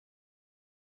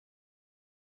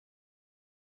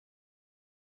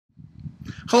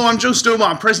Hello, I'm Joe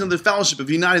Stobaugh, President of the Fellowship of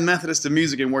United Methodists of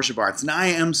Music and Worship Arts, and I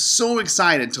am so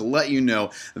excited to let you know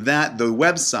that the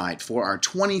website for our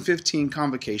 2015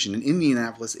 convocation in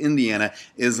Indianapolis, Indiana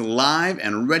is live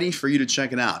and ready for you to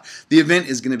check it out. The event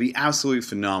is going to be absolutely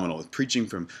phenomenal, with preaching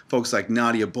from folks like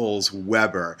Nadia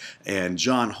Bowles-Weber and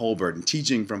John Holbert, and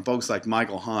teaching from folks like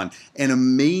Michael Hahn, and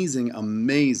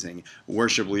amazing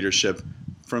worship leadership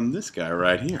from this guy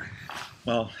right here.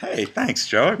 Well, hey, thanks,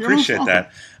 Joe. I appreciate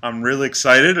that. I'm really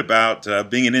excited about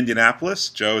being in Indianapolis.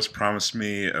 Joe has promised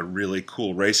me a really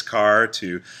cool race car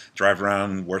to drive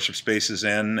around worship spaces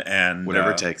in, and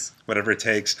whatever it takes. Whatever it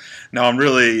takes. No, I'm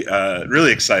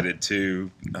really excited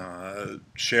to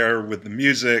share with the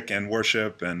music and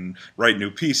worship and write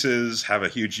new pieces, have a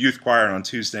huge youth choir on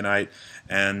Tuesday night,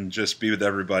 and just be with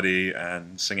everybody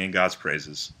and singing God's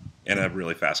praises in a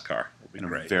really fast car. In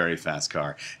a very fast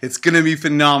car. It's going to be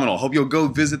phenomenal. Hope you'll go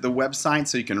visit the website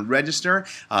so you can register.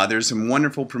 There's some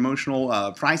wonderful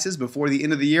promotional prices before the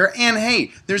end of the year. And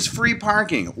hey, there's free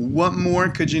parking. What more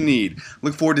could you need?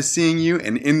 Look forward to seeing you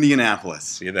in Indianapolis.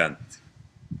 See you then.